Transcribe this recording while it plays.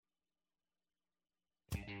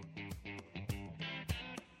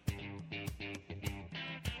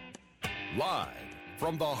Live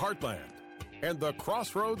from the heartland and the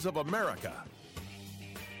crossroads of America,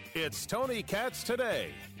 it's Tony Katz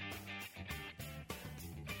Today.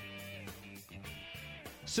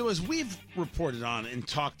 So as we've reported on and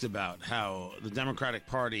talked about how the Democratic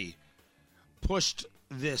Party pushed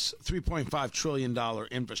this $3.5 trillion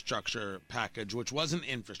infrastructure package, which wasn't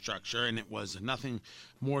infrastructure, and it was nothing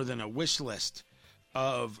more than a wish list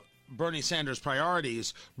of Bernie Sanders'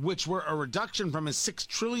 priorities, which were a reduction from his $6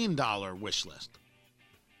 trillion wish list.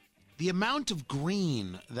 The amount of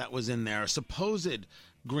green that was in there, supposed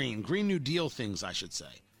Green New Deal things, I should say,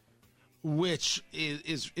 which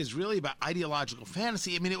is really about ideological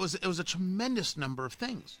fantasy. I mean, it was a tremendous number of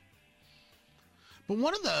things. But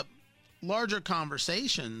one of the larger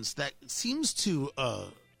conversations that seems to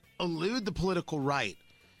elude the political right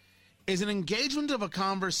is an engagement of a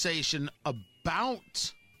conversation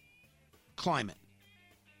about climate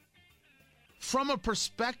from a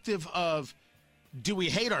perspective of, do we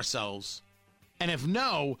hate ourselves? And if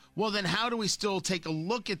no, well, then how do we still take a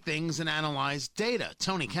look at things and analyze data?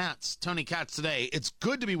 Tony Katz Today. It's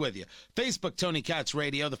good to be with you. Facebook, Tony Katz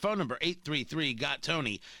Radio. The phone number,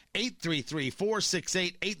 833-GOT-TONY,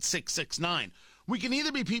 833-468-8669. We can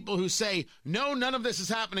either be people who say, no, none of this is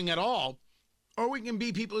happening at all, or we can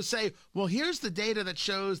be people who say, well, here's the data that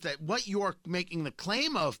shows that what you're making the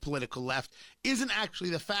claim of, political left, isn't actually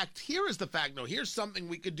the fact. Here is the fact. No, here's something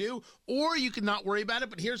we could do, or you could not worry about it,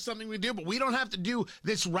 but here's something we do, but we don't have to do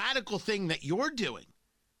this radical thing that you're doing.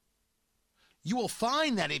 You will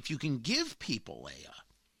find that if you can give people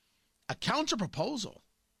a counter proposal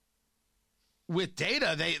with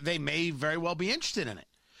data, they may very well be interested in it.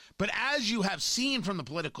 But as you have seen from the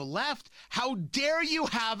political left, how dare you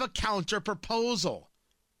have a counter proposal?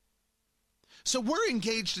 So we're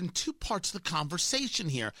engaged in two parts of the conversation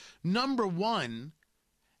here. Number one,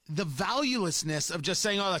 the valuelessness of just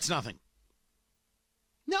saying, oh, that's nothing.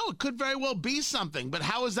 No, it could very well be something, but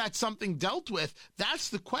how is that something dealt with? That's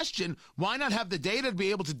the question. Why not have the data to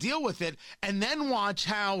be able to deal with it, and then watch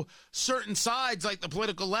how certain sides, like the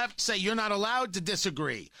political left, say you're not allowed to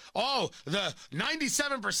disagree. Oh, the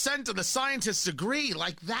 97% of the scientists agree.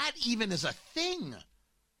 Like that even is a thing.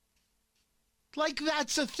 Like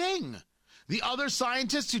that's a thing. The other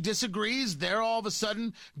scientist who disagrees, they're all of a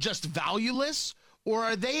sudden just valueless? Or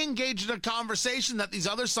are they engaged in a conversation that these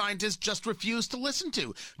other scientists just refuse to listen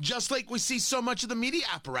to? Just like we see so much of the media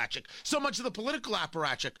apparatchik, so much of the political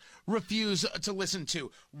apparatchik refuse to listen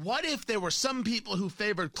to. What if there were some people who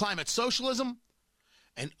favored climate socialism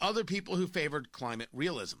and other people who favored climate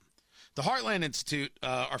realism? The Heartland Institute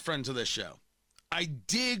are friends of this show. I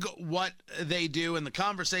dig what they do and the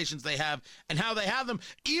conversations they have and how they have them,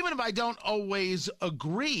 even if I don't always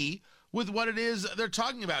agree with what it is they're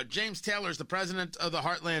talking about. James Taylor is the president of the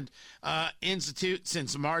Heartland Institute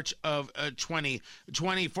since March of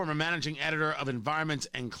 2020, former managing editor of Environment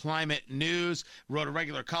and Climate News, wrote a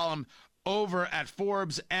regular column over at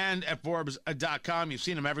Forbes and at Forbes.com. You've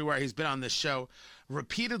seen him everywhere. He's been on this show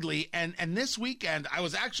repeatedly. And this weekend, I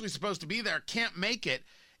was actually supposed to be there, can't make it.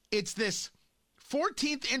 It's this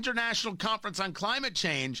 14th International Conference on Climate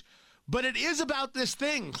Change, but it is about this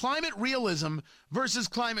thing, climate realism versus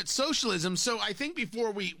climate socialism. So I think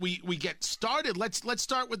before we get started, let's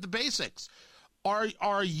start with the basics.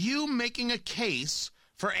 Are you making a case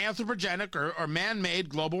for anthropogenic or man-made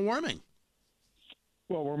global warming?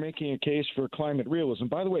 Well, we're making a case for climate realism.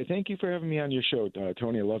 By the way, thank you for having me on your show,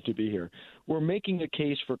 Tony. I love to be here. We're making a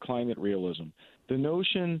case for climate realism. The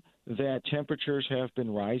notion that temperatures have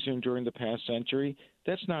been rising during the past century,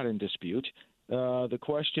 that's not in dispute. The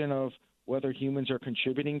question of whether humans are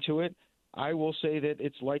contributing to it, I will say that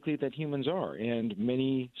it's likely that humans are, and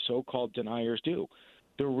many so-called deniers do.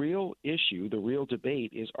 The real issue, the real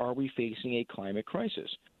debate is, are we facing a climate crisis?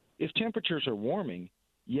 If temperatures are warming,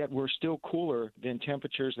 yet we're still cooler than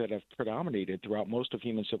temperatures that have predominated throughout most of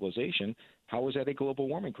human civilization, how is that a global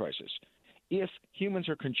warming crisis? If humans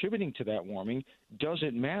are contributing to that warming, does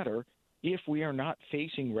it matter if we are not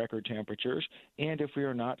facing record temperatures and if we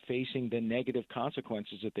are not facing the negative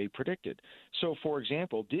consequences that they predicted? So, for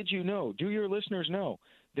example, do your listeners know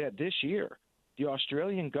that this year the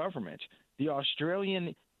Australian government, the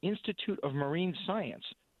Australian Institute of Marine Science,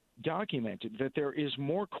 documented that there is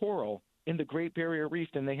more coral in the Great Barrier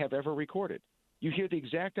Reef than they have ever recorded? You hear the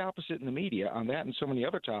exact opposite in the media on that and so many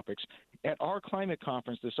other topics. At our climate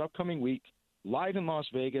conference this upcoming week, live in Las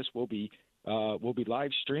Vegas, we'll be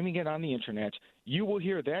live streaming it on the internet. You will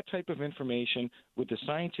hear that type of information with the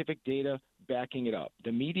scientific data backing it up.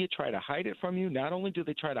 The media try to hide it from you. Not only do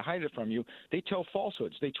they try to hide it from you, they tell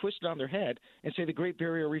falsehoods. They twist it on their head and say the Great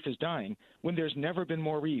Barrier Reef is dying when there's never been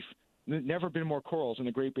more reef Never been more corals in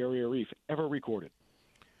the Great Barrier Reef ever recorded.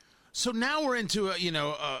 So now we're into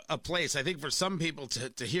a place. I think for some people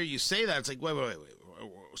to hear you say that, it's like, wait.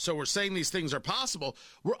 So we're saying these things are possible.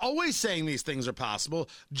 We're always saying these things are possible.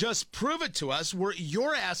 Just prove it to us.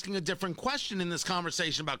 You're asking a different question in this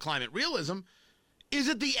conversation about climate realism. Is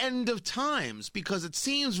it the end of times? Because it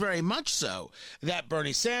seems very much so that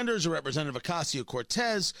Bernie Sanders or Representative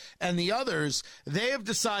Ocasio-Cortez and the others, they have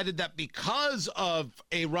decided that because of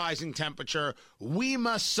a rising temperature, we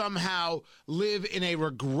must somehow live in a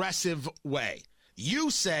regressive way. You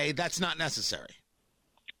say that's not necessary.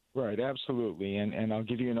 Right, absolutely. And I'll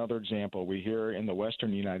give you another example. We hear in the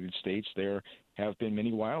western United States there have been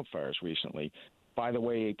many wildfires recently. By the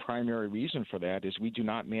way, a primary reason for that is we do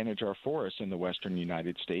not manage our forests in the western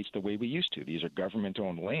United States the way we used to. These are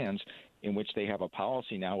government-owned lands in which they have a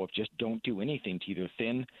policy now of just don't do anything to either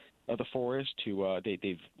thin the forest,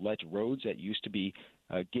 they've let roads that used to be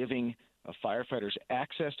giving firefighters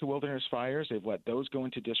access to wilderness fires, they've let those go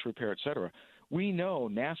into disrepair, et cetera. We know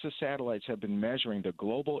NASA satellites have been measuring the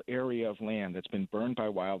global area of land that's been burned by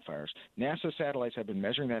wildfires. NASA satellites have been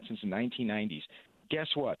measuring that since the 1990s. Guess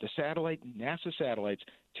what? NASA satellites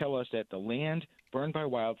tell us that the land burned by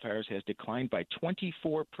wildfires has declined by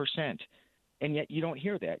 24%. And yet you don't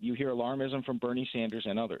hear that. You hear alarmism from Bernie Sanders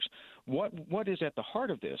and others. What is at the heart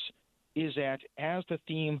of this is that, as the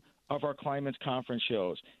theme of our climate conference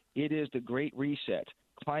shows, it is the Great Reset,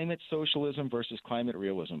 climate socialism versus climate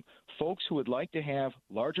realism. Folks who would like to have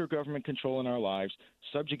larger government control in our lives,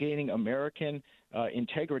 subjugating American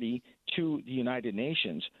integrity to the United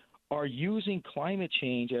Nations, are using climate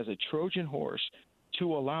change as a Trojan horse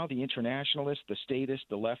to allow the internationalists, the statists,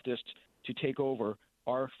 the leftists to take over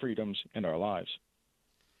our freedoms and our lives.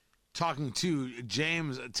 Talking to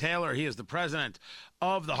James Taylor. He is the president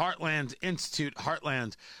of the Heartland Institute,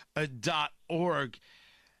 heartland.org.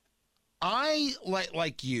 I,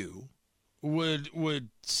 like you, would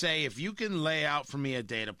say, if you can lay out for me a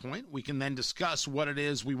data point, we can then discuss what it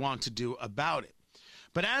is we want to do about it.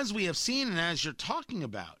 But as we have seen and as you're talking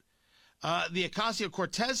about, the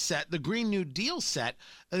Ocasio-Cortez set, the Green New Deal set,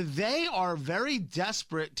 they are very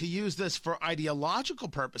desperate to use this for ideological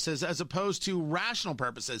purposes as opposed to rational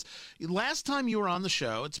purposes. Last time you were on the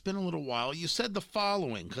show, it's been a little while, you said the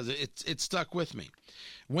following, because it stuck with me.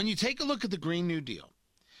 When you take a look at the Green New Deal,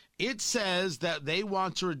 it says that they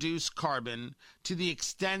want to reduce carbon to the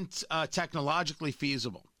extent technologically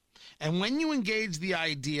feasible. And when you engage the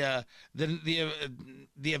idea that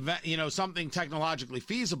the event, something technologically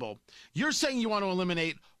feasible, you're saying you want to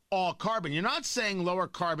eliminate all carbon. You're not saying lower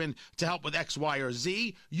carbon to help with X, Y, or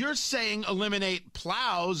Z. You're saying eliminate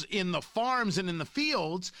plows in the farms and in the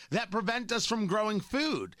fields that prevent us from growing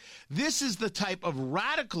food. This is the type of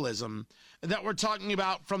radicalism that we're talking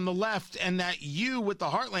about from the left, and that you with the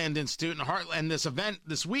Heartland Institute and this event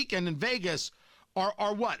this weekend in Vegas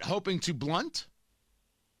are what, hoping to blunt?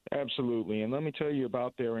 Absolutely. And let me tell you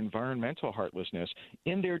about their environmental heartlessness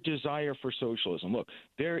in their desire for socialism. Look,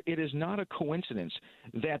 it is not a coincidence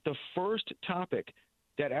that the first topic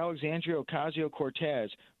that Alexandria Ocasio-Cortez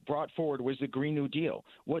brought forward was the Green New Deal.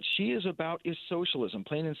 What she is about is socialism,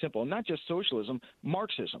 plain and simple. Not just socialism,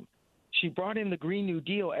 Marxism. She brought in the Green New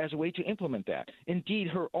Deal as a way to implement that. Indeed,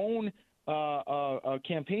 her own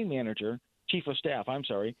campaign manager, chief of staff,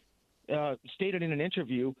 stated in an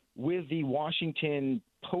interview with the Washington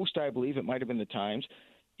Post, I believe it might have been the Times,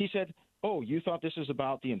 he said, "Oh, you thought this is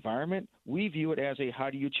about the environment? We view it as a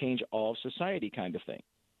how do you change all of society kind of thing."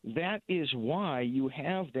 That is why you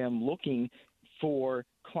have them looking for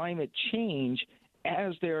climate change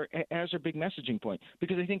as their big messaging point,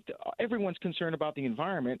 because I think everyone's concerned about the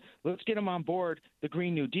environment. Let's get them on board the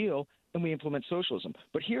Green New Deal, and we implement socialism.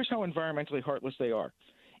 But here's how environmentally heartless they are.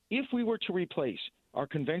 If we were to replace our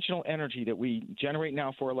conventional energy that we generate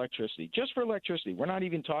now for electricity, just for electricity, we're not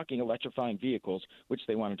even talking electrifying vehicles, which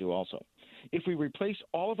they want to do also. If we replace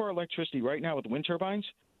all of our electricity right now with wind turbines,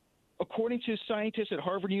 according to scientists at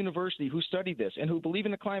Harvard University who studied this and who believe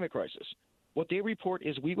in the climate crisis, what they report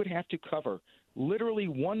is we would have to cover literally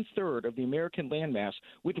 1/3 of the American landmass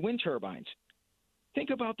with wind turbines. Think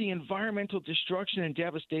about the environmental destruction and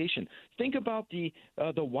devastation. Think about the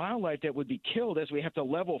wildlife that would be killed as we have to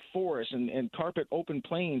level forests and carpet open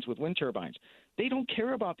plains with wind turbines. They don't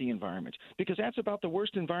care about the environment because that's about the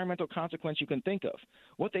worst environmental consequence you can think of.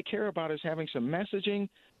 What they care about is having some messaging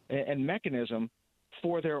and mechanism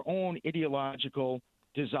for their own ideological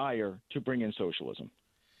desire to bring in socialism.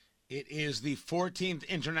 It is the 14th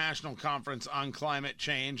International Conference on Climate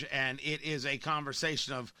Change, and it is a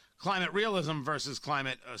conversation of climate realism versus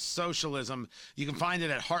climate socialism. You can find it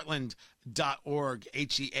at heartland.org,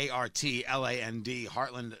 Heartland,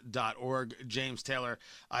 heartland.org. James Taylor,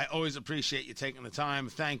 I always appreciate you taking the time.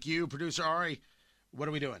 Thank you. Producer Ari, what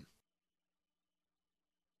are we doing?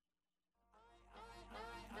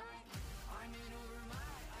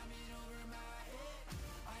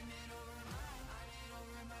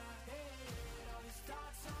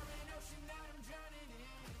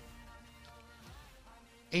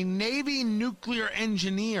 A Navy nuclear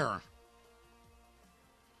engineer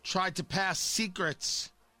tried to pass secrets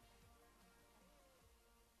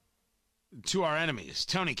to our enemies.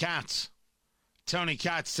 Tony Katz. Tony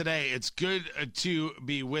Katz today. It's good to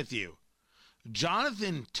be with you.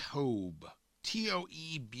 Jonathan Toebbe,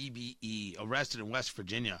 Toebbe, arrested in West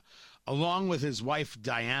Virginia, along with his wife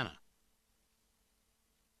Diana.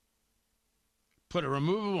 Put a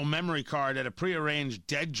removable memory card at a prearranged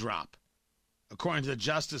dead drop, according to the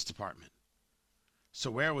Justice Department. So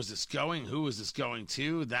where was this going? Who was this going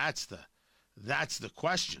to? That's the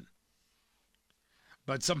question.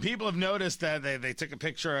 But some people have noticed that they took a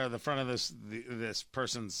picture of the front of this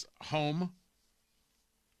person's home.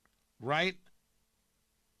 Right?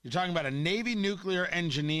 You're talking about a Navy nuclear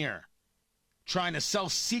engineer trying to sell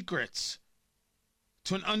secrets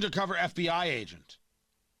to an undercover FBI agent.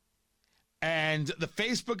 And the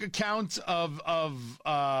Facebook account of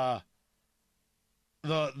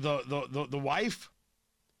the wife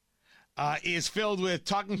is filled with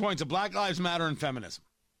talking points of Black Lives Matter and feminism.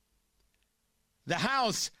 The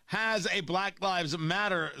house has a Black Lives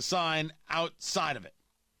Matter sign outside of it.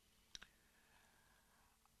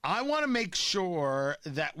 I want to make sure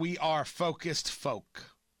that we are focused folk.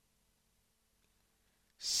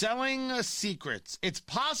 Selling secrets. It's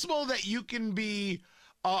possible that you can be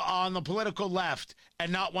on the political left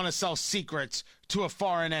and not want to sell secrets to a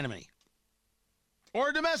foreign enemy or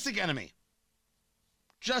a domestic enemy.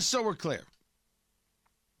 Just so we're clear.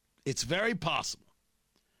 It's very possible.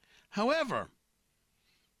 However,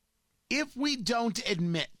 if we don't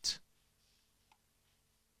admit,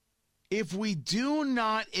 if we do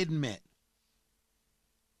not admit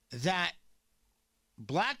that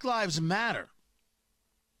Black Lives Matter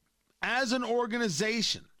as an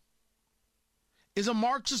organization is a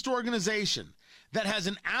Marxist organization that has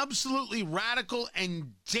an absolutely radical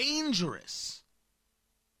and dangerous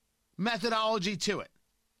methodology to it,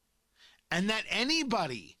 and that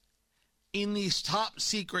anybody in these top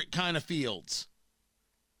secret kind of fields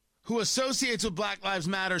who associates with Black Lives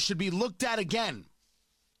Matter should be looked at again.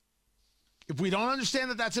 If we don't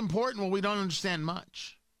understand that that's important, well, we don't understand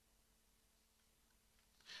much.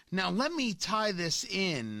 Now, let me tie this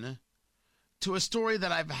in to a story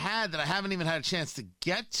that I've had that I haven't even had a chance to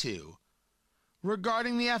get to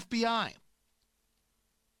regarding the FBI,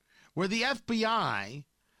 where the FBI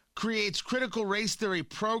creates critical race theory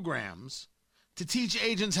programs to teach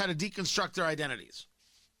agents how to deconstruct their identities.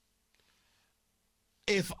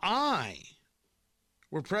 If I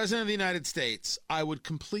were president of the United States, I would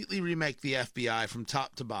completely remake the FBI from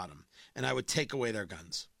top to bottom, and I would take away their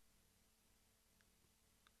guns.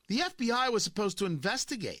 The FBI was supposed to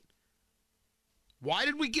investigate. Why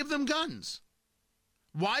did we give them guns?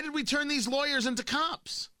 Why did we turn these lawyers into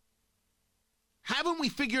cops? Haven't we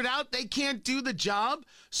figured out they can't do the job?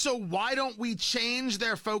 So why don't we change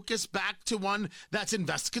their focus back to one that's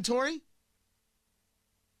investigatory?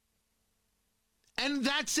 And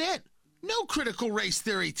that's it. No critical race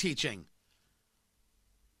theory teaching.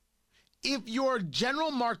 If you're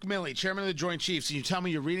General Mark Milley, chairman of the Joint Chiefs, and you tell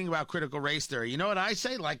me you're reading about critical race theory, you know what I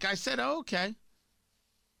say? Like I said, oh, okay.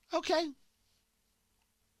 Okay.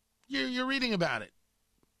 You're reading about it.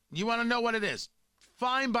 You want to know what it is?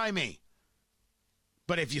 Fine by me.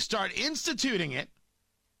 But if you start instituting it,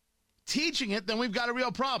 teaching it, then we've got a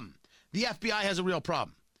real problem. The FBI has a real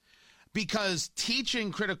problem. Because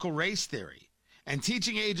teaching critical race theory and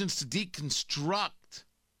teaching agents to deconstruct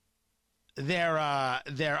their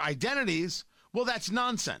identities, well, that's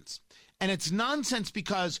nonsense. And it's nonsense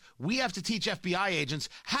because we have to teach FBI agents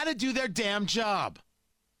how to do their damn job.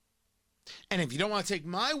 And if you don't want to take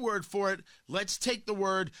my word for it, let's take the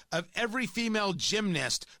word of every female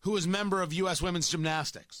gymnast who is a member of U.S. Women's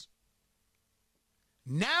Gymnastics.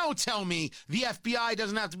 Now tell me the FBI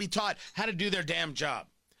doesn't have to be taught how to do their damn job.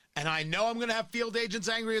 And I know I'm going to have field agents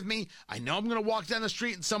angry with me. I know I'm going to walk down the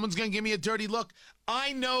street and someone's going to give me a dirty look.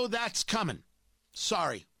 I know that's coming.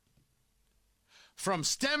 Sorry. From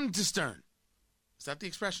stem to stern. Is that the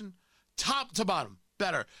expression? Top to bottom.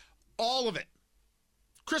 Better. All of it.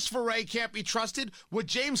 Christopher Wray can't be trusted. What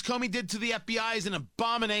James Comey did to the FBI is an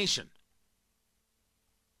abomination.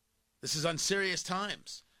 This is unserious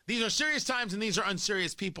times. These are serious times, and these are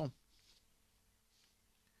unserious people.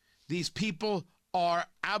 These people are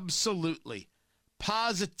absolutely,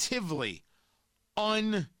 positively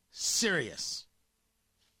unserious.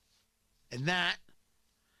 And that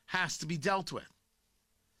has to be dealt with.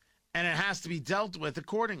 And it has to be dealt with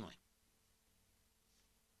accordingly.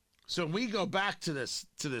 So when we go back to this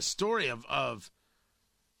story of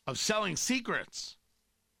selling secrets,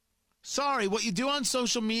 sorry, what you do on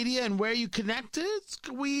social media and where you connect it,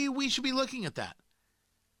 we should be looking at that.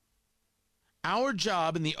 Our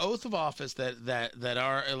job and the oath of office that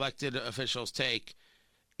our elected officials take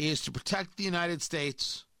is to protect the United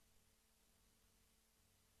States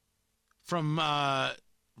from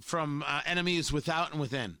enemies without and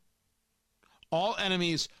within. All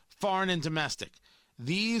enemies, foreign and domestic.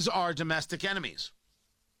 These are domestic enemies.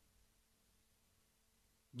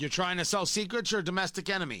 You're trying to sell secrets, you're a domestic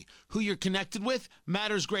enemy. Who you're connected with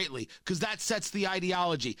matters greatly because that sets the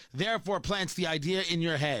ideology, therefore plants the idea in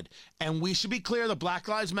your head. And we should be clear that Black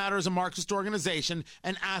Lives Matter is a Marxist organization,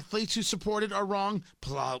 and athletes who support it are wrong,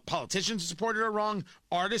 politicians who support it are wrong,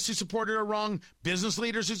 artists who support it are wrong, business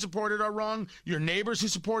leaders who support it are wrong, your neighbors who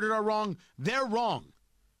support it are wrong. They're wrong.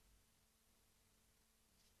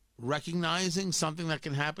 Recognizing something that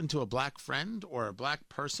can happen to a black friend or a black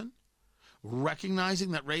person,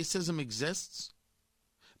 recognizing that racism exists,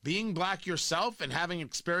 being black yourself and having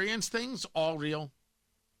experienced things, all real.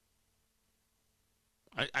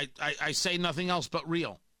 I say nothing else but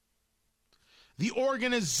real. The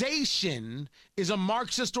organization is a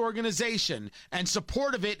Marxist organization, and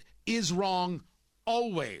support of it is wrong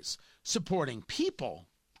always. Supporting people,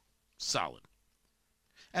 solid.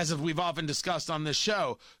 As we've often discussed on this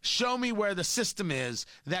show, show me where the system is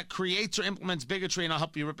that creates or implements bigotry, and I'll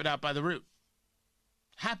help you rip it out by the root.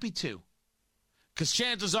 Happy to. Because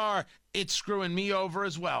chances are it's screwing me over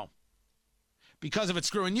as well. Because if it's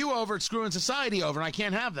screwing you over, it's screwing society over, and I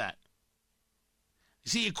can't have that.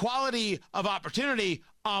 You see, equality of opportunity,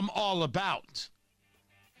 I'm all about.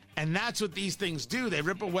 And that's what these things do. They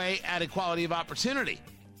rip away at equality of opportunity.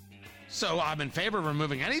 So I'm in favor of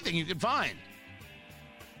removing anything you can find.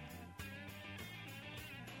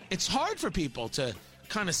 It's hard for people to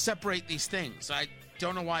kind of separate these things. I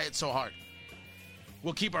don't know why it's so hard.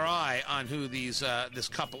 We'll keep our eye on who this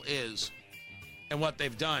couple is and what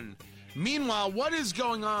they've done. Meanwhile, what is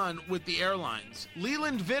going on with the airlines?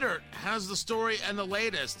 Leland Vittert has the story and the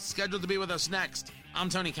latest, scheduled to be with us next. I'm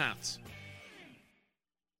Tony Katz.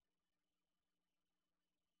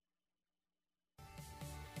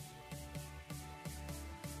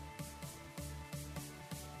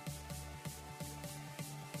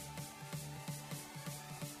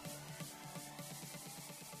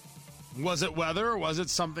 Was it weather or was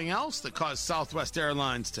it something else that caused Southwest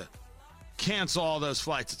Airlines to cancel all those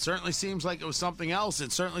flights? It certainly seems like it was something else.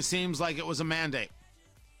 It certainly seems like it was a mandate.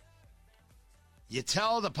 You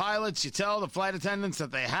tell the pilots, you tell the flight attendants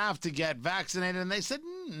that they have to get vaccinated, and they said,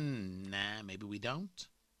 nah, maybe we don't.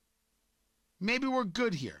 Maybe we're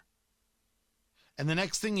good here. And the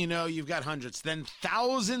next thing you know, you've got hundreds, then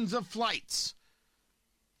thousands of flights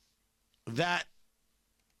that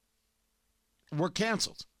were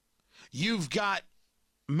canceled. You've got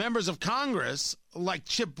members of Congress like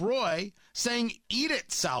Chip Roy saying, eat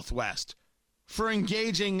it, Southwest, for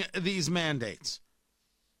engaging these mandates.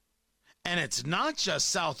 And it's not just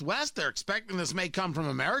Southwest. They're expecting this may come from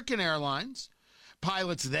American Airlines.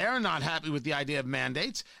 Pilots there not happy with the idea of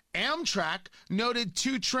mandates. Amtrak noted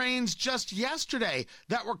 2 trains just yesterday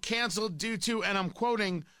that were canceled due to, and I'm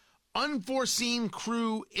quoting, unforeseen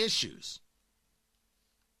crew issues.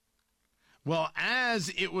 Well,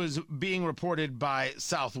 as it was being reported by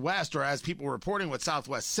Southwest, or as people were reporting what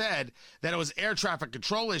Southwest said, that it was air traffic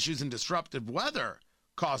control issues and disruptive weather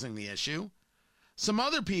causing the issue, some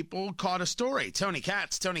other people caught a story. Tony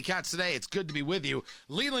Katz Today. It's good to be with you.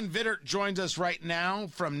 Leland Vittert joins us right now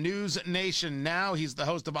from News Nation Now. He's the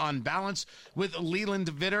host of On Balance with Leland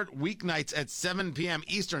Vittert, weeknights at 7 p.m.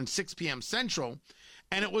 Eastern, 6 p.m. Central.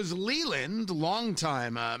 And it was Leland,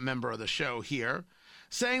 longtime member of the show here,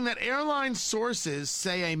 saying that airline sources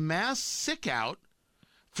say a mass sick-out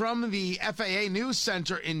from the FAA News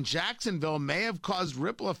Center in Jacksonville may have caused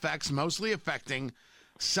ripple effects, mostly affecting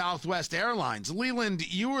Southwest Airlines.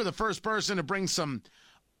 Leland, you were the first person to bring some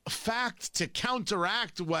fact to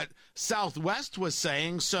counteract what Southwest was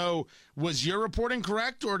saying. So was your reporting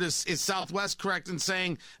correct, or is Southwest correct in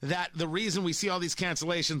saying that the reason we see all these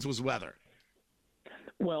cancellations was weather?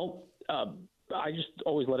 Well, I just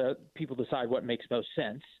always let people decide what makes most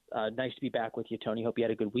sense. Nice to be back with you, Tony. Hope you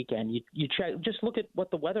had a good weekend. Just look at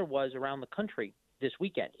what the weather was around the country this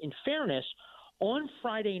weekend. In fairness, on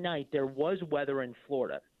Friday night, there was weather in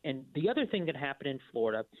Florida. And the other thing that happened in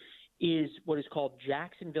Florida is what is called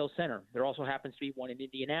Jacksonville Center. There also happens to be one in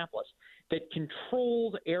Indianapolis that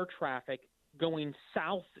controlled air traffic going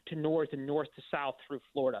south to north and north to south through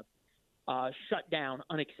Florida, shut down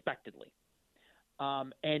unexpectedly,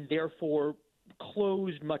 and therefore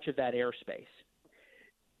closed much of that airspace.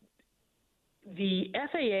 The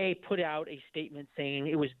FAA put out a statement saying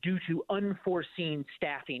it was due to unforeseen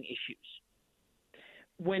staffing issues.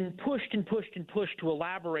 When pushed to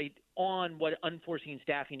elaborate on what unforeseen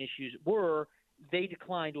staffing issues were, they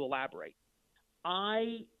declined to elaborate.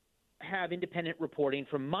 I have independent reporting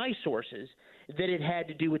from my sources that it had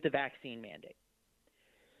to do with the vaccine mandate.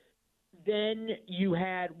 Then you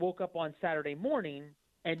woke up on Saturday morning,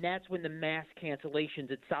 and that's when the mass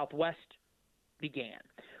cancellations at Southwest began.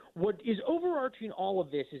 What is overarching all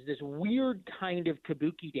of this is this weird kind of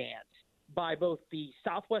kabuki dance by both the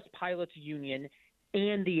Southwest Pilots Union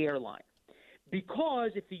and the airline.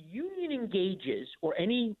 Because if the union engages or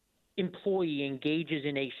any employee engages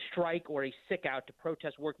in a strike or a sick out to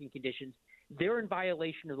protest working conditions, they're in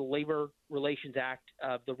violation of the Labor Relations Act,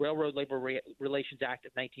 of the Railroad Labor Relations Act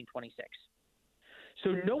of 1926.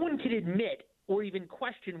 So no one can admit or even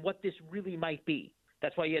question what this really might be.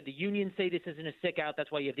 That's why you had the union say this isn't a sick out.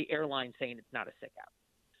 That's why you have the airline saying it's not a sick out.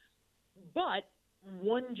 But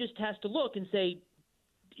one just has to look and say,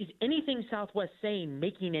 is anything Southwest saying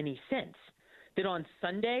making any sense? That on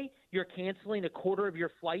Sunday you're canceling a quarter of your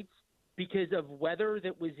flights because of weather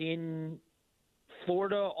that was in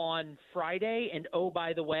Florida on Friday, and oh,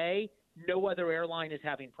 by the way, no other airline is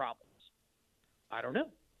having problems? I don't know.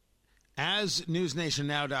 As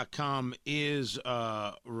NewsNationNow.com is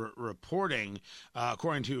reporting,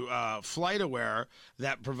 according to FlightAware,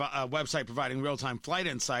 that website providing real-time flight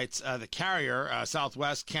insights, the carrier,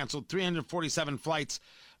 Southwest, canceled 347 flights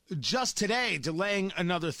just today, delaying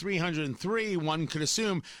another 303. One could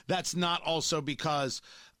assume that's not also because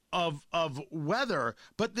of weather.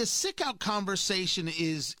 But this sick-out conversation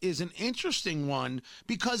is an interesting one,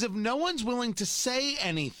 because if no one's willing to say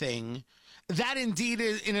anything, that indeed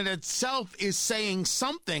in and itself is saying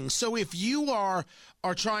something. So if you are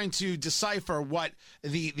trying to decipher what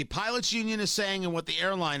the pilots union is saying and what the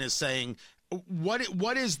airline is saying,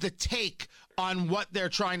 what is the take on what they're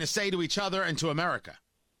trying to say to each other and to America?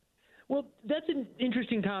 Well, that's an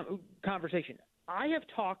interesting conversation. I have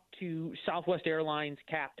talked to Southwest Airlines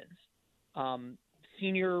captains,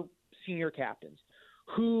 senior captains,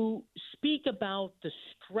 who speak about the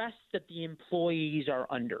stress that the employees are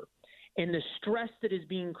under and the stress that is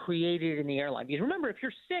being created in the airline. Because remember, if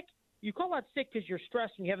you're sick, you call out sick because you're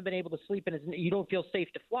stressed and you haven't been able to sleep and you don't feel safe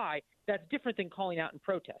to fly. That's different than calling out in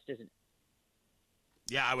protest, isn't it?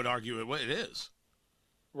 Yeah, I would argue it is.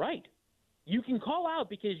 Right. You can call out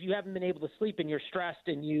because you haven't been able to sleep and you're stressed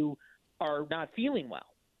and you are not feeling well.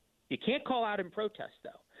 You can't call out in protest,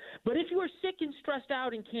 though. But if you are sick and stressed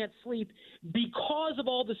out and can't sleep because of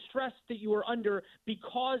all the stress that you are under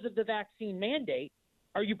because of the vaccine mandate,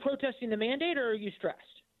 are you protesting the mandate or are you stressed?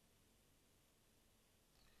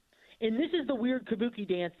 And this is the weird kabuki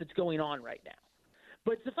dance that's going on right now.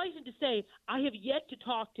 But suffice it to say, I have yet to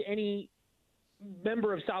talk to any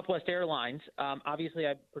member of Southwest Airlines. Obviously,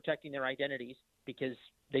 I'm protecting their identities because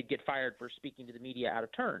they'd get fired for speaking to the media out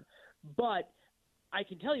of turn. But I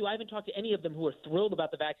can tell you, I haven't talked to any of them who are thrilled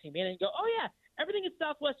about the vaccine mandate and go, oh, yeah, everything at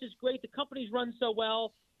Southwest is great. The company's run so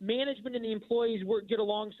well. Management and the employees get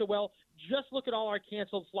along so well. Just look at all our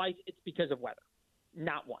canceled flights. It's because of weather.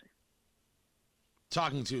 Not one.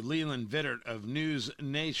 Talking to Leland Vittert of News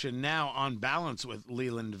Nation Now, On Balance with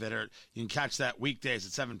Leland Vittert. You can catch that weekdays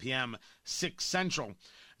at 7 p.m., 6 Central.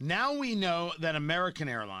 Now we know that American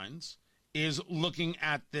Airlines is looking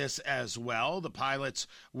at this as well. The pilots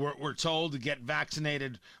were told to get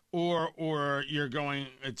vaccinated or you're going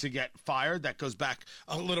to get fired. That goes back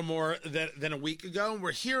a little more than a week ago. And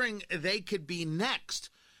we're hearing they could be next.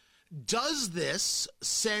 Does this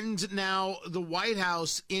send now the White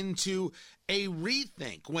House into a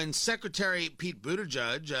rethink? When Secretary Pete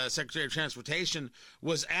Buttigieg, Secretary of Transportation,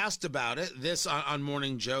 was asked about it, this on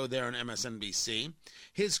Morning Joe there on MSNBC,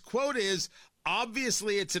 his quote is,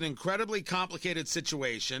 obviously it's an incredibly complicated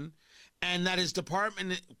situation, and that his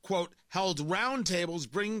department, quote, held roundtables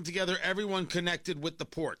bringing together everyone connected with the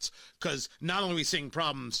ports. Because not only are we seeing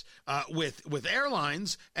problems with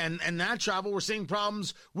airlines and that travel, we're seeing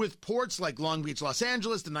problems with ports like Long Beach, Los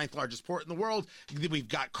Angeles, the 9th largest port in the world. We've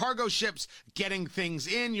got cargo ships getting things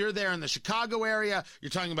in. You're there in the Chicago area. You're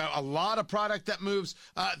talking about a lot of product that moves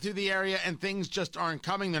through the area, and things just aren't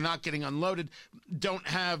coming. They're not getting unloaded. Don't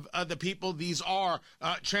have the people. These are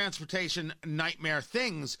transportation nightmare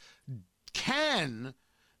things. Can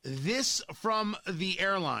this from the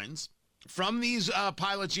airlines, from these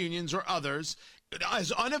pilots unions or others,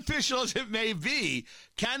 as unofficial as it may be,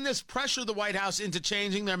 can this pressure the White House into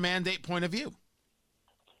changing their mandate point of view?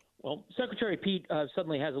 Well, Secretary Pete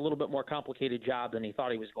suddenly has a little bit more complicated job than he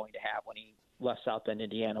thought he was going to have when he left South Bend,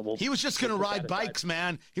 Indiana. He was just going to ride bikes,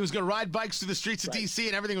 man. He was going to ride bikes through the streets of D.C.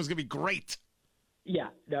 and everything was going to be great. Yeah,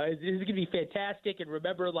 no, this is going to be fantastic. And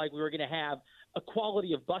remember, like, we were going to have a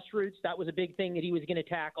quality of bus routes. That was a big thing that he was going to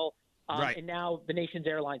tackle. Right. And now the nation's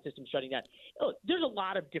airline system shutting down. Look, there's a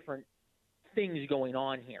lot of different things going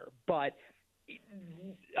on here. But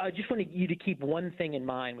I just wanted you to keep one thing in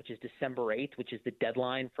mind, which is December 8th, which is the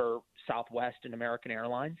deadline for Southwest and American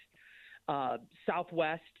Airlines.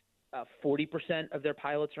 Southwest, 40% of their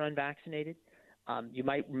pilots are unvaccinated. You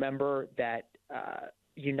might remember that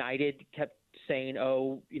United kept saying,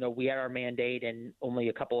 we had our mandate and only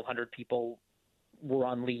a couple of hundred people were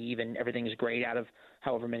on leave and everything's great out of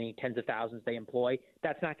however many tens of thousands they employ.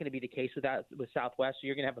 That's not going to be the case with Southwest. So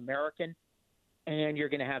you're going to have American and you're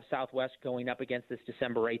going to have Southwest going up against this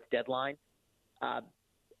December 8th deadline.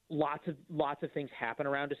 Lots of things happen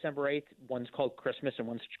around December 8th. One's called Christmas and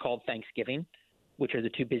one's called Thanksgiving, which are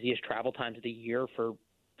the two busiest travel times of the year for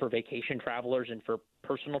vacation travelers and for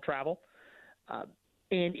personal travel.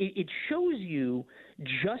 And it shows you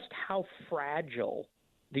just how fragile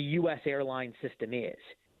the U.S. airline system is,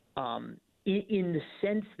 in the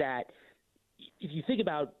sense that if you think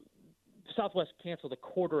about Southwest canceled a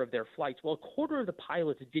quarter of their flights, well, a quarter of the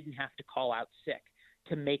pilots didn't have to call out sick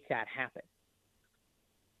to make that happen.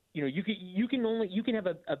 You can have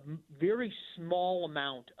a very small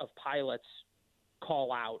amount of pilots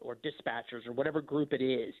call out or dispatchers or whatever group it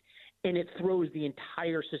is, and it throws the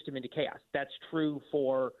entire system into chaos. That's true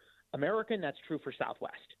for American. That's true for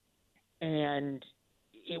Southwest. And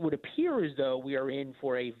it would appear as though we are in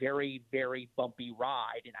for a very, very bumpy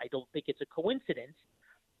ride. And I don't think it's a coincidence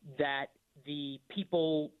that the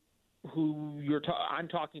people who I'm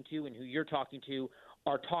talking to and who you're talking to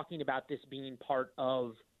are talking about this being part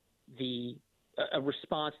of a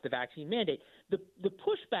response to the vaccine mandate. The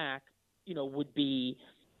pushback, would be,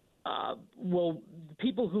 the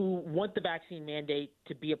people who want the vaccine mandate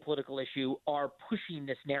to be a political issue are pushing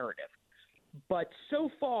this narrative. But so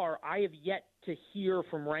far, I have yet to hear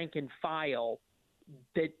from rank and file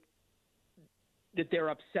that they're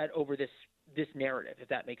upset over this narrative, if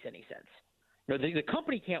that makes any sense. The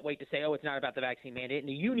company can't wait to say, it's not about the vaccine mandate, and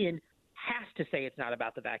the union has to say it's not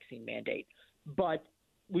about the vaccine mandate. But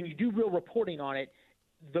when you do real reporting on it,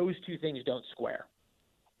 those two things don't square.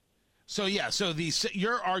 So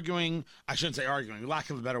you're arguing, I shouldn't say arguing, lack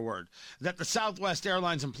of a better word, that the Southwest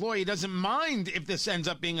Airlines employee doesn't mind if this ends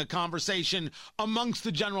up being a conversation amongst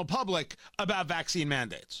the general public about vaccine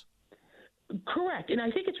mandates. Correct. And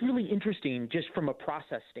I think it's really interesting just from a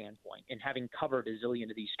process standpoint and having covered a zillion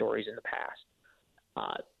of these stories in the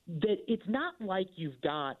past, that it's not like you've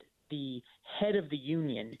got the head of the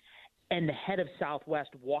union and the head of Southwest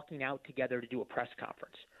walking out together to do a press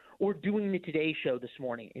conference, or doing the Today Show this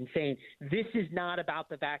morning and saying, this is not about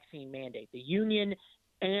the vaccine mandate. The union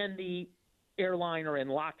and the airline are in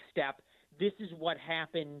lockstep. This is what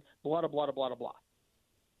happened, blah, blah, blah, blah, blah.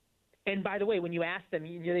 And by the way, when you ask them,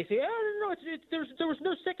 they say, no, there was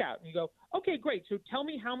no sick out. And you go, okay, great. So tell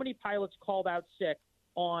me how many pilots called out sick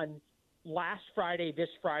on last Friday, this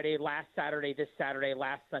Friday, last Saturday, this Saturday,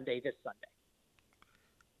 last Sunday, this Sunday.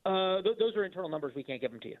 Those are internal numbers. We can't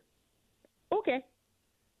give them to you. Okay.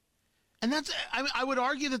 And I would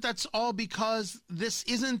argue that that's all because this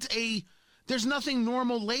isn't there's nothing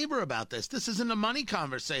normal labor about this. This isn't a money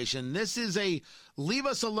conversation. This is a leave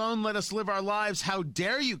us alone, let us live our lives, how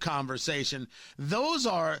dare you conversation. Those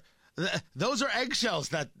are eggshells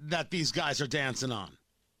that these guys are dancing on.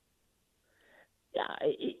 Yeah,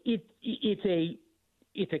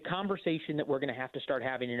 it's a conversation that we're going to have to start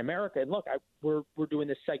having in America. And look, we're doing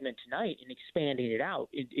this segment tonight and expanding it out,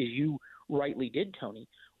 as you rightly did, Tony.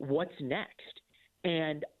 What's next?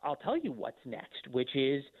 And I'll tell you what's next, which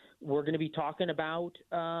is we're going to be talking about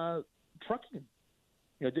trucking.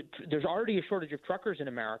 There's already a shortage of truckers in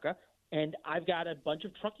America, and I've got a bunch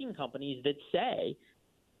of trucking companies that say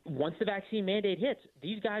once the vaccine mandate hits,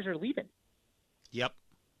 these guys are leaving. Yep.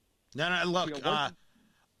 No, look,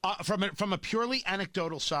 from a purely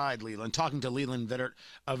anecdotal side, Leland, talking to Leland Vittert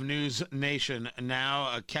of News Nation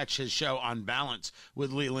now, catch his show On Balance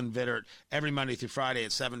with Leland Vittert every Monday through Friday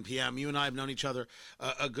at 7 p.m. You and I have known each other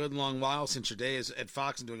a good long while since your days at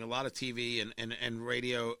Fox and doing a lot of TV and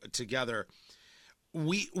radio together.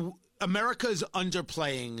 America is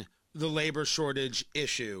underplaying the labor shortage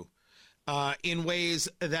issue in ways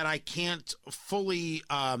that I can't fully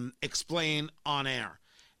explain on air.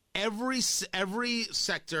 Every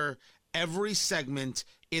sector, every segment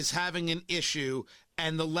is having an issue,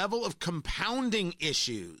 and the level of compounding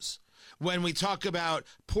issues when we talk about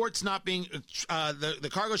ports not being, the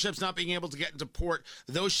cargo ships not being able to get into port,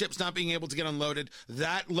 those ships not being able to get unloaded,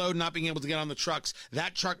 that load not being able to get on the trucks,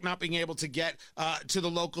 that truck not being able to get to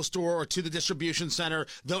the local store or to the distribution center,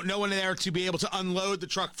 though no one there to be able to unload the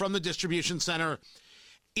truck from the distribution center.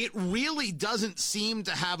 It really doesn't seem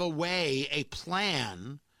to have a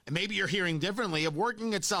plan, and maybe you're hearing differently, of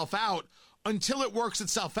working itself out until it works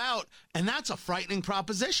itself out, and that's a frightening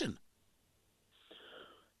proposition.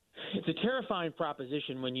 It's a terrifying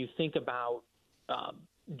proposition when you think about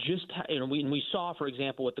we saw, for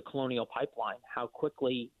example, with the Colonial Pipeline, how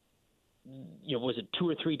quickly, was it 2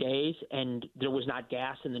 or 3 days, and there was not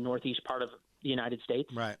gas in the northeast part of the United States?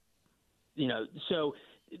 Right. So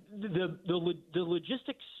the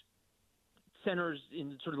logistics centers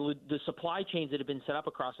in sort of the supply chains that have been set up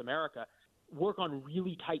across America work on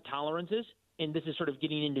really tight tolerances, and this is sort of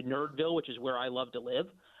getting into Nerdville, which is where I love to live.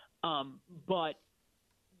 But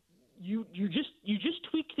you just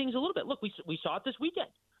tweak things a little bit. Look, we saw it this weekend.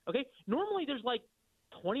 Okay, normally there's like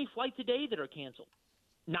 20 flights a day that are canceled,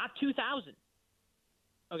 not 2,000.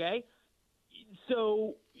 Okay,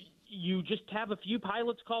 so you just have a few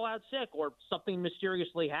pilots call out sick, or something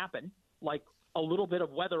mysteriously happen, like a little bit of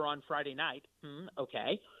weather on Friday night.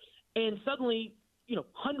 Okay, and suddenly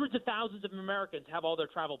hundreds of thousands of Americans have all their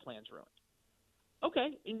travel plans ruined.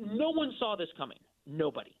 Okay, no one saw this coming.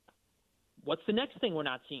 Nobody. What's the next thing we're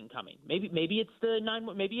not seeing coming? Maybe it's the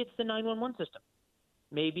 911 system.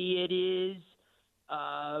 Maybe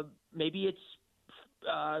it's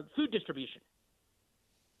food distribution.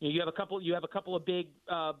 You have a couple of big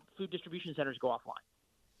food distribution centers go offline.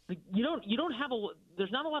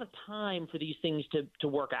 There's not a lot of time for these things to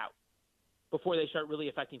work out before they start really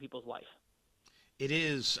affecting people's life. It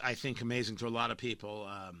is, I think, amazing to a lot of people.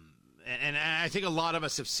 And I think a lot of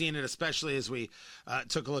us have seen it, especially as we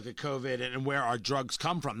took a look at COVID and where our drugs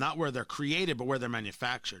come from, not where they're created, but where they're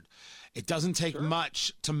manufactured. It doesn't take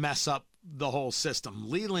much to mess up the whole system.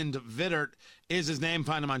 Leland Vittert is his name.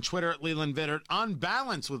 Find him on Twitter at Leland Vittert. On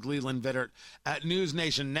Balance with Leland Vittert at News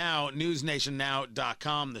Nation Now,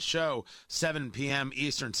 newsnationnow.com. The show, 7 p.m.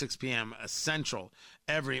 Eastern, 6 p.m. Central,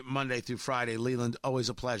 every Monday through Friday. Leland, always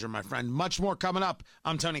a pleasure, my friend. Much more coming up.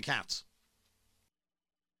 I'm Tony Katz.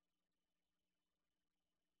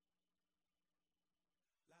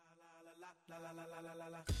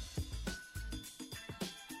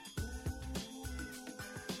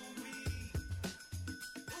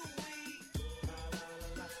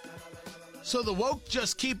 So the woke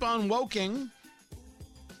just keep on woking.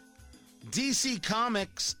 DC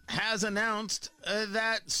Comics has announced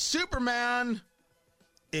that Superman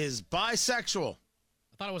is bisexual.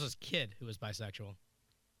 I thought it was his kid who was bisexual.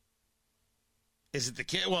 Is it the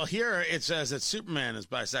kid? Well, here it says that Superman is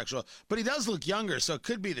bisexual, but he does look younger, so it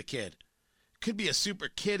could be the kid. Could be a super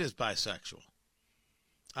kid is bisexual.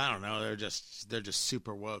 I don't know. They're just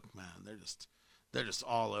super woke, man. They're just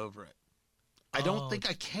all over it. I don't think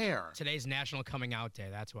I care. Today's National Coming Out Day.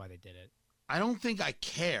 That's why they did it. I don't think I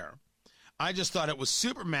care. I just thought it was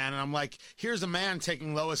Superman, and I'm like, here's a man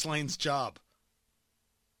taking Lois Lane's job.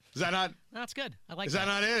 Is that not? That's good. I like that. Is that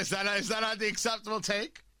not it? Is that not the acceptable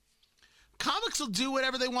take? Comics will do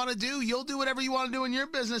whatever they want to do. You'll do whatever you want to do in your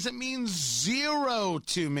business. It means zero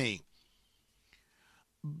to me.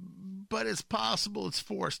 But it's possible it's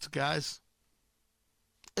forced, guys.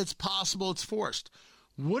 It's possible it's forced.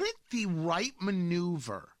 Wouldn't the right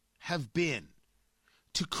maneuver have been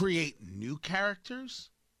to create new characters?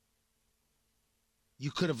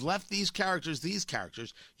 You could have left these characters.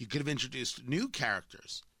 You could have introduced new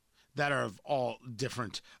characters that are of all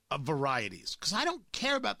different varieties. Because I don't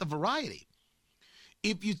care about the variety.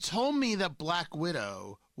 If you told me that Black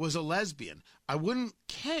Widow was a lesbian, I wouldn't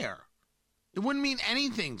care. It wouldn't mean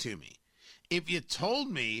anything to me. If you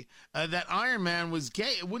told me that Iron Man was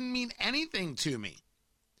gay, it wouldn't mean anything to me.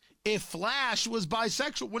 If Flash was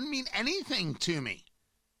bisexual, it wouldn't mean anything to me.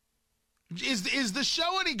 Is the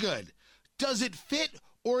show any good? Does it fit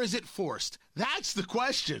or is it forced? That's the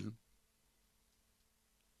question.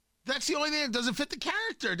 That's the only thing. Does it fit the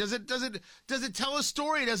character? Does it tell a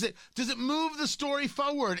story? Does it move the story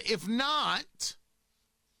forward? If not,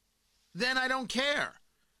 then I don't care.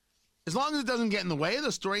 As long as it doesn't get in the way of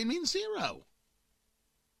the story, it means zero.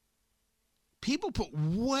 People put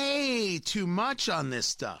way too much on this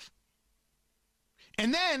stuff.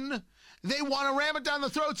 And then they want to ram it down the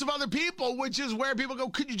throats of other people, which is where people go,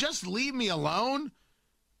 could you just leave me alone?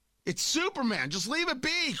 It's Superman. Just leave it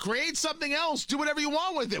be. Create something else. Do whatever you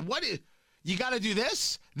want with it. You got to do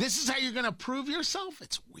this? This is how you're going to prove yourself?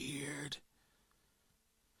 It's weird.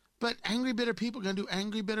 But angry, bitter people are going to do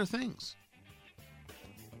angry, bitter things.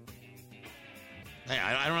 Hey,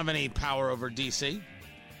 I don't have any power over DC.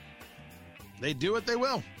 They do what they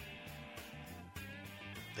will.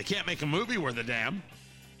 They can't make a movie worth a damn.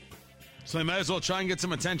 So they might as well try and get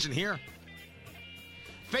some attention here.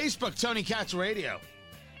 Facebook, Tony Katz Radio.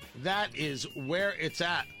 That is where it's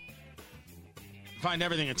at. Find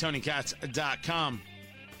everything at TonyKatz.com.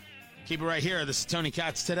 Keep it right here. This is Tony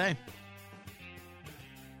Katz Today.